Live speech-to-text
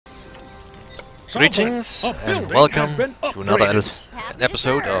Greetings and welcome to another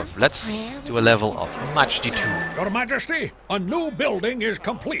episode of Let's Do a Level of Majesty 2. Your Majesty, a new building is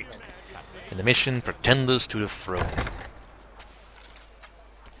complete. In the mission Pretenders to the Throne.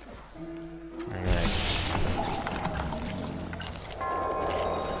 Alright.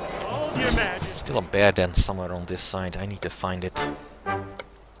 Still a bear den somewhere on this side. I need to find it.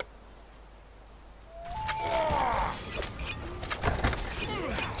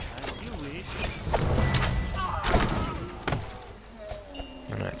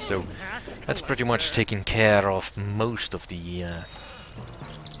 Alright, so that's pretty much taking care of most of the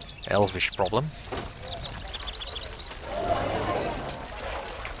elvish problem.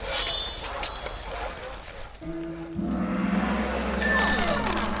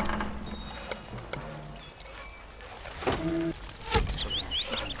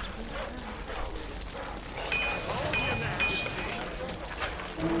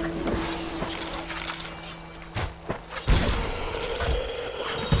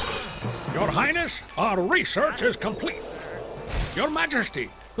 Your Highness, our research is complete. Your Majesty,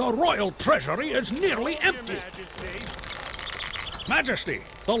 the royal treasury is nearly empty. Majesty,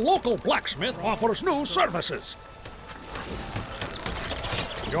 the local blacksmith offers new services.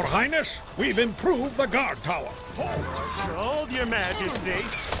 Your Highness, we've improved the guard tower. Hold, Your Majesty.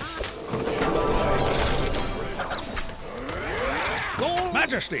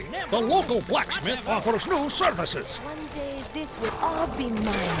 Majesty, the local blacksmith offers new services. One day this will all be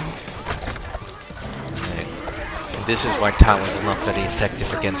mine. And this is why towers are not very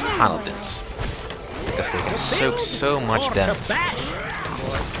effective against paladins. Because they can soak so much damage.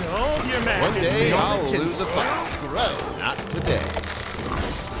 Hold, Your Majesty. One day I'll lose a fight. Grow, not today.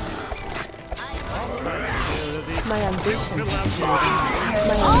 My ambition.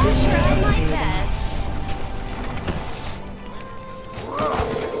 I'll try my best.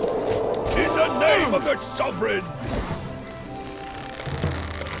 In the name of the sovereign!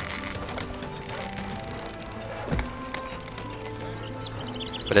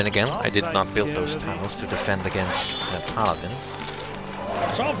 But then again, I did not build those towers to defend against paladins.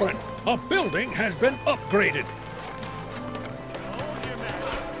 Sovereign, a building has been upgraded.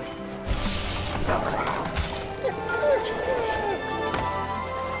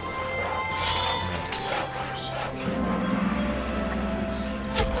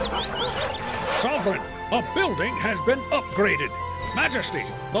 Sovereign, a building has been upgraded. Majesty,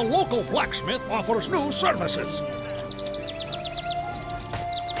 the local blacksmith offers new services.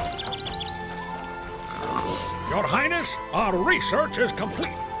 Your Highness, our research is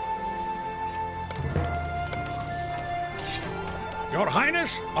complete. Your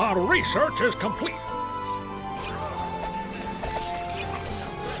Highness, our research is complete.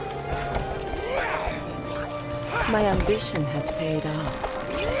 My ambition has paid off.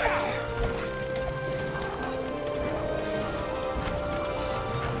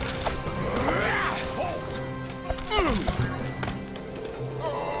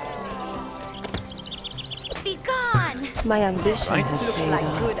 Be gone! My ambition Right. has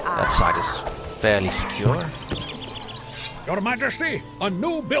paid off. That side is fairly secure. Your Majesty, a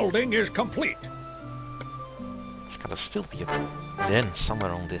new building is complete. There's gotta still be a den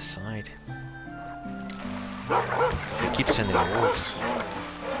somewhere on this side. They keep sending wolves.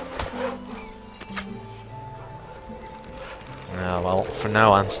 Well, for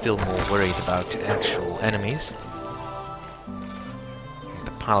now I'm still more worried about the actual enemies.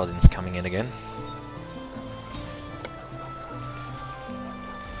 The paladins coming in again.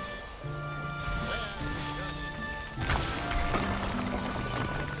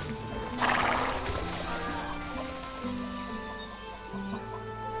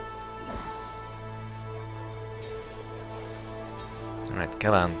 Alright,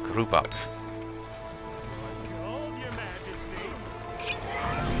 come on, group up. Hold, Your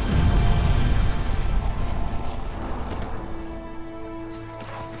Majesty.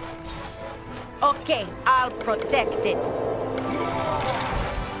 Okay, I'll protect it.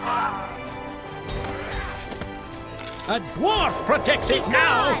 A dwarf protects it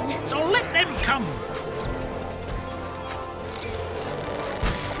now, gone. so let them come.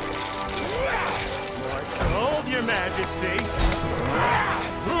 Hold, Your Majesty.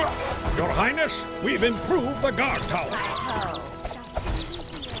 Your Highness, we've improved the guard tower.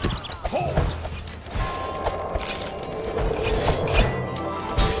 Hold!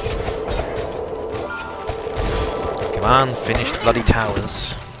 Come on, finish the bloody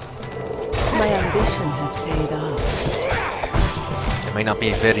towers. My ambition has paid off. They may not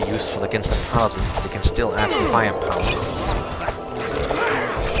be very useful against the paladins, but they can still add firepower.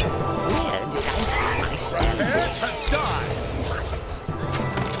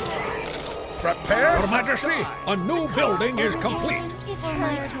 Prepare. Your Majesty, a new building is complete. Is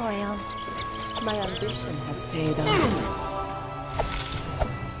my toil. My ambition has paid off.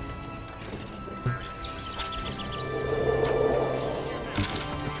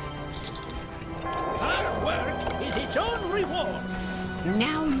 Hard work is its own reward.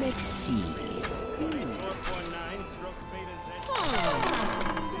 Now let's see. 4.9 stroke beta Z.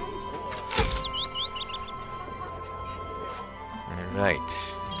 Alright.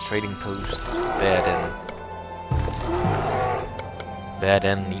 Trading post. Bad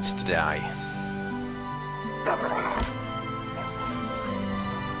end needs to die.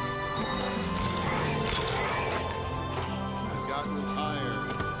 Has gotten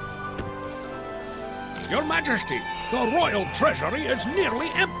tired. Your Majesty, the royal treasury is nearly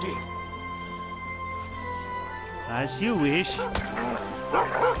empty. As you wish.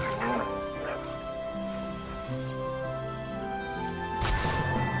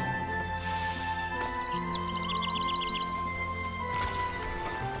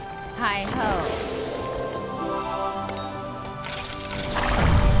 Hi ho.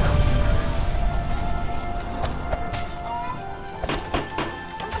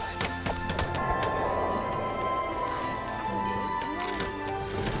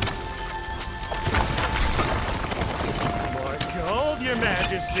 More gold, Your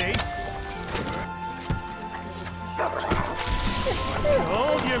Majesty.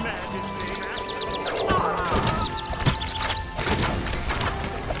 Gold, Your Majesty.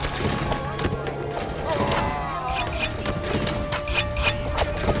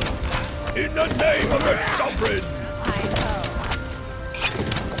 In the name of the sovereign! Hi ho.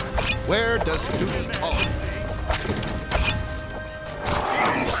 Where does duty call?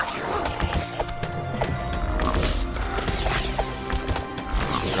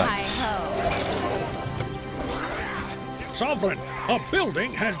 Hi ho. Sovereign, a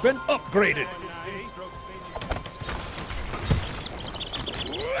building has been upgraded.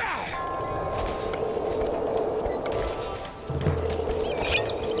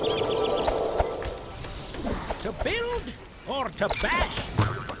 To build or to bash?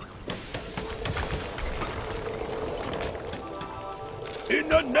 In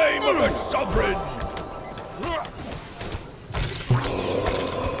the name of the sovereign!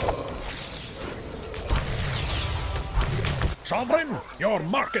 Sovereign, your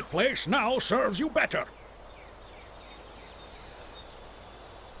marketplace now serves you better.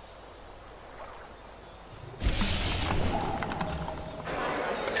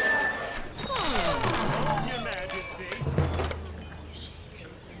 Your Majesty.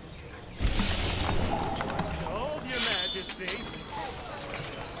 Gold, Your Majesty.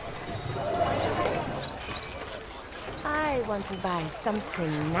 I want to buy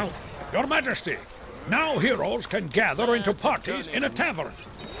something nice. Your Majesty, now heroes can gather into parties in a tavern.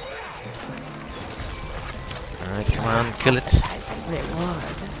 Alright, come on, kill it. Reward.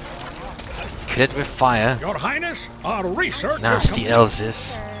 Kill it with fire. Your Highness, our research is Nasty complete. elves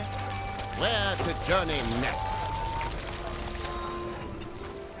is. Where to journey next?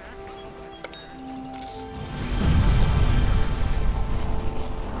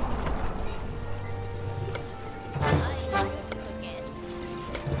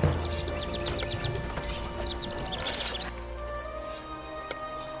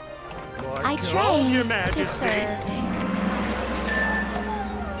 I Gold, train Your to Majesty. serve.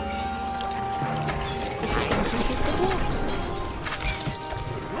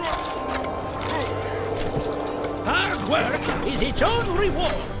 Hard work is its own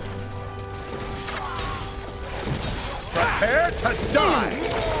reward. Prepare to die.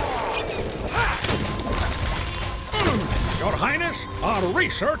 Your Highness, our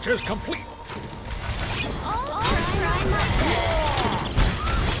research is complete. I'll try my best.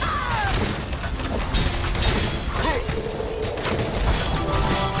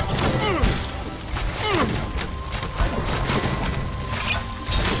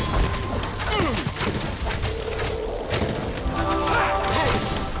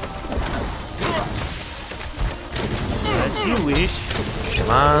 As you wish. Come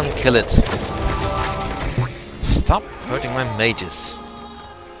on, kill it. Stop hurting my mages.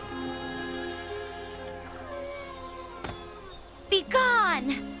 Be gone.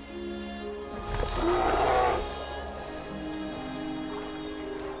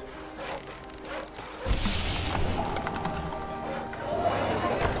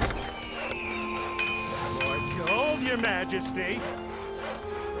 More gold, Your Majesty.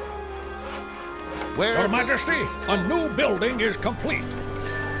 Where Your Majesty, a new building is complete.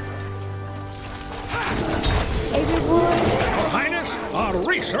 A reward. Your Highness, our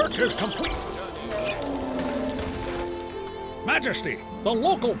research is complete. Majesty, the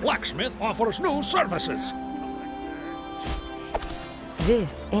local blacksmith offers new services.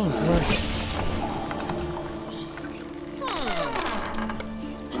 This ain't working.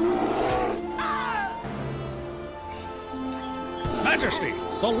 Majesty,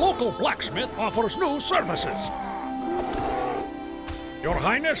 the local blacksmith offers new services. Your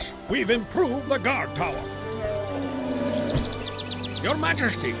Highness, we've improved the guard tower. Your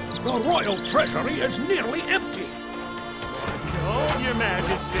Majesty, the royal treasury is nearly empty. Behold, Your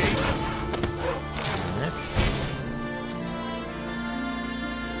Majesty.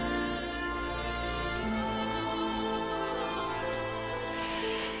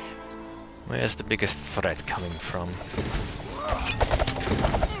 Where's the biggest threat coming from?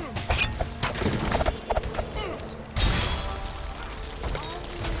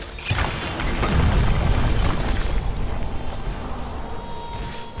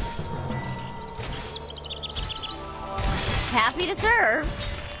 Happy to serve.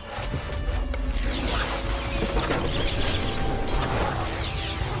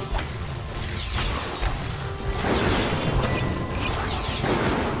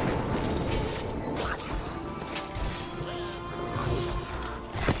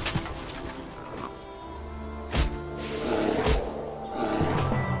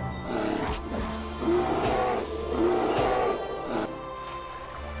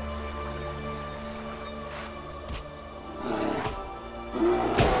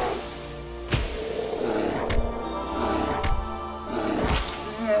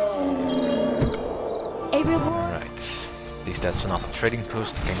 A reward. Right. At least that's another trading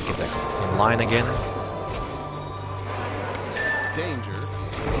post. I can get that online again. Danger.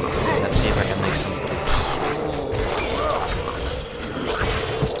 Let's see if I can make some groups.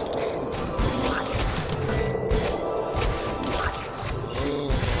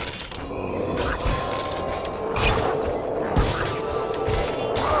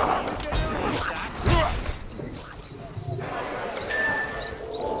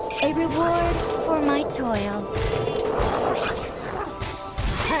 A reward for my toil.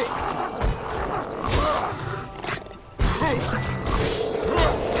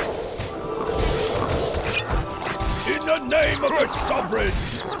 In the name of its sovereign!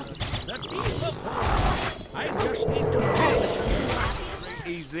 I just need to...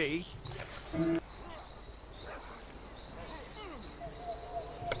 Easy.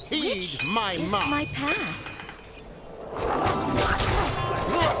 Heed my Is mind. my path.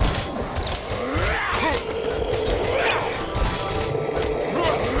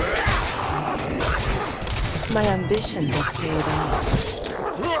 My ambition has paid off.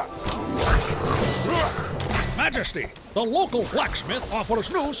 Majesty, the local blacksmith offers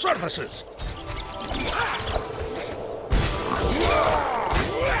new services.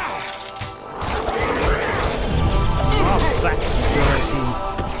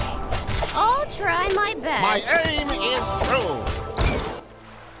 I'll try my best. My aim is true.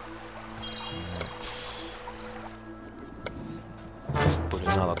 Put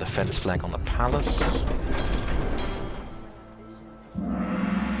another defense flag on the palace.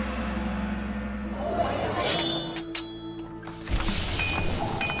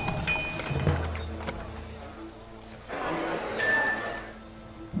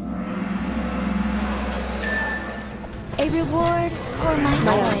 A reward for my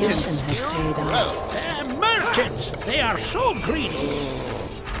ambition has paid off. Merchants! They are so greedy!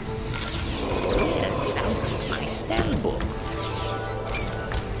 My spell book.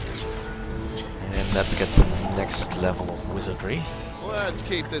 And let's get to the next level of wizardry. Let's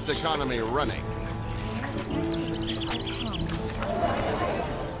keep this economy running.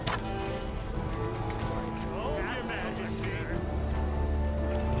 Your Majesty.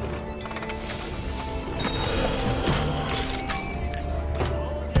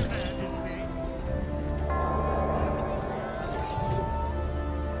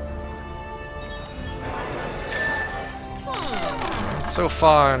 So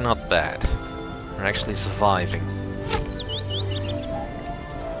far, not bad. We're actually surviving.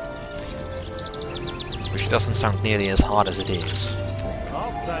 Which doesn't sound nearly as hard as it is.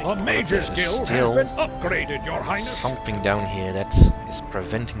 The Mages There's Guild still has been upgraded, Your Highness. something down here that is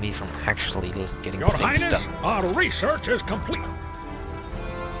preventing me from actually getting Your things Highness, done. our research is complete.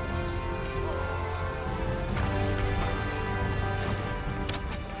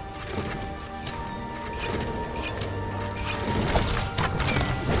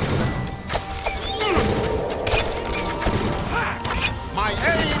 My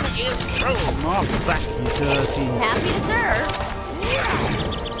aim is true. Not back, you dirty. Happy to serve.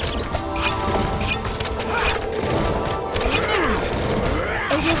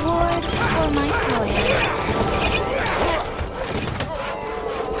 A reward for my toil.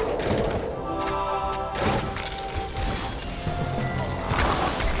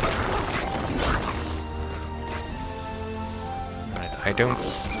 I don't need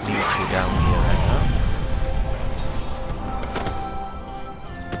to go down here right now.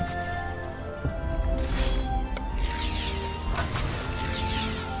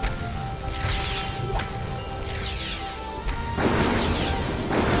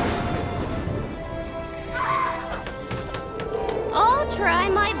 I'll try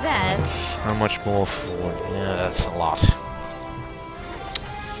my best. How much more forward? Yeah, that's a lot.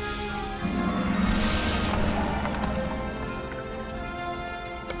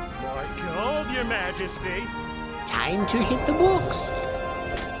 More gold, Your Majesty. Time to hit the books.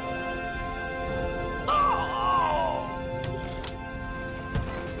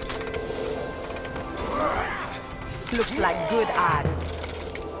 Looks like good odds.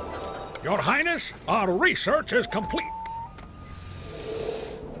 Your Highness, our research is complete.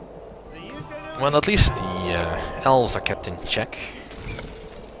 Well, at least the elves are kept in check.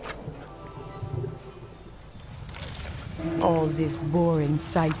 All these boring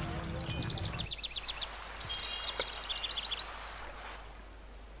sights.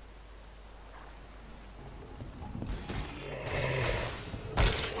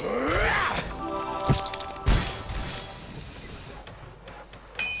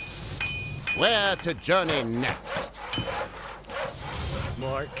 Where to journey next?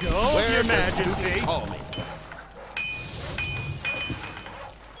 More gold, Where Your does duty Majesty. call me?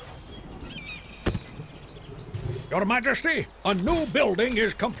 Your Majesty, a new building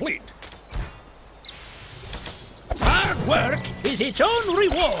is complete. Hard work is its own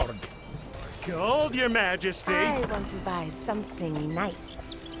reward. Gold, Your Majesty. I want to buy something nice.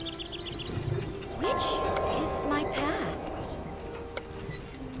 Which is my path?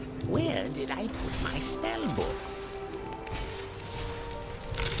 Where did I put my spell book?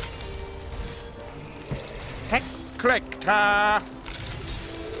 Hex Collector.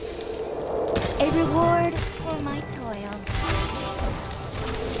 A reward for my toil.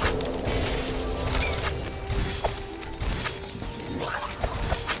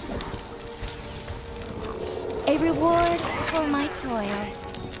 A reward for my toil.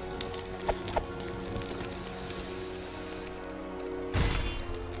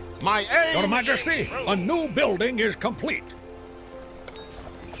 My aim. Your Majesty, a new building is complete.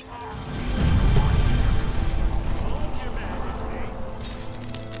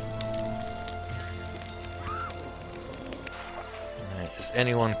 Is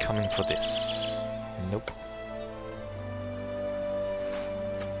anyone coming for this? Nope.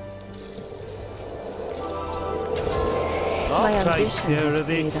 My I'll take ambition care has of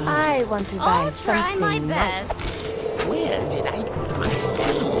thee. paid off. I want to buy I'll try my something best. nice. Where did I put my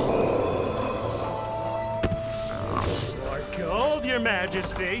spell book? More gold, Your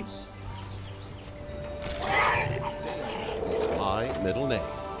Majesty. My middle name.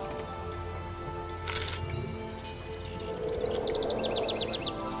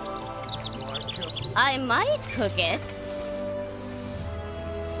 I might cook it.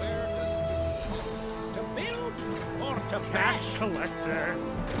 To build or to Tax bash? Collector.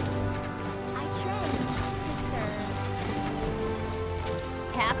 I train to serve.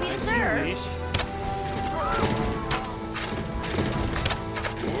 Happy to serve. Leash.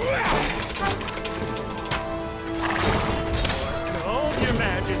 Gold, Your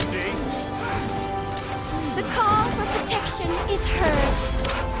Majesty. The call for protection is heard.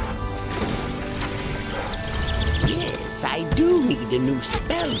 Yes, I do need a new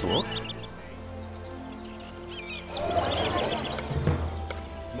spell book.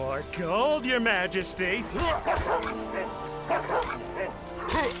 More gold, Your Majesty.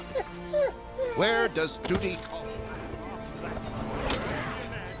 Where does duty call me?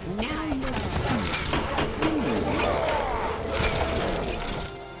 Now let's see.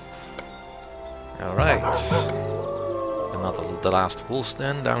 Alright. Another the last wolves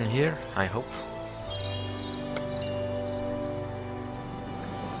then down here, I hope.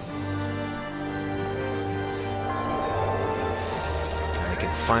 I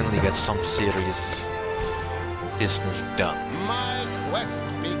can finally get some serious business done. My quest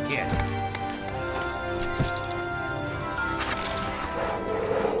begins.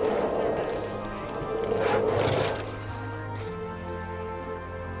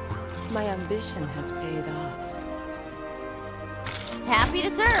 My ambition has paid off. Happy to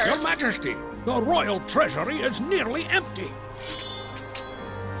serve. Your Majesty, the royal treasury is nearly empty.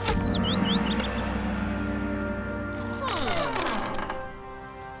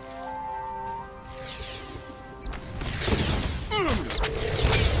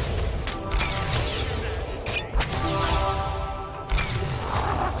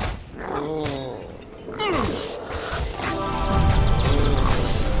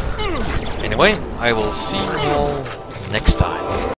 Anyway, I will see you all next time.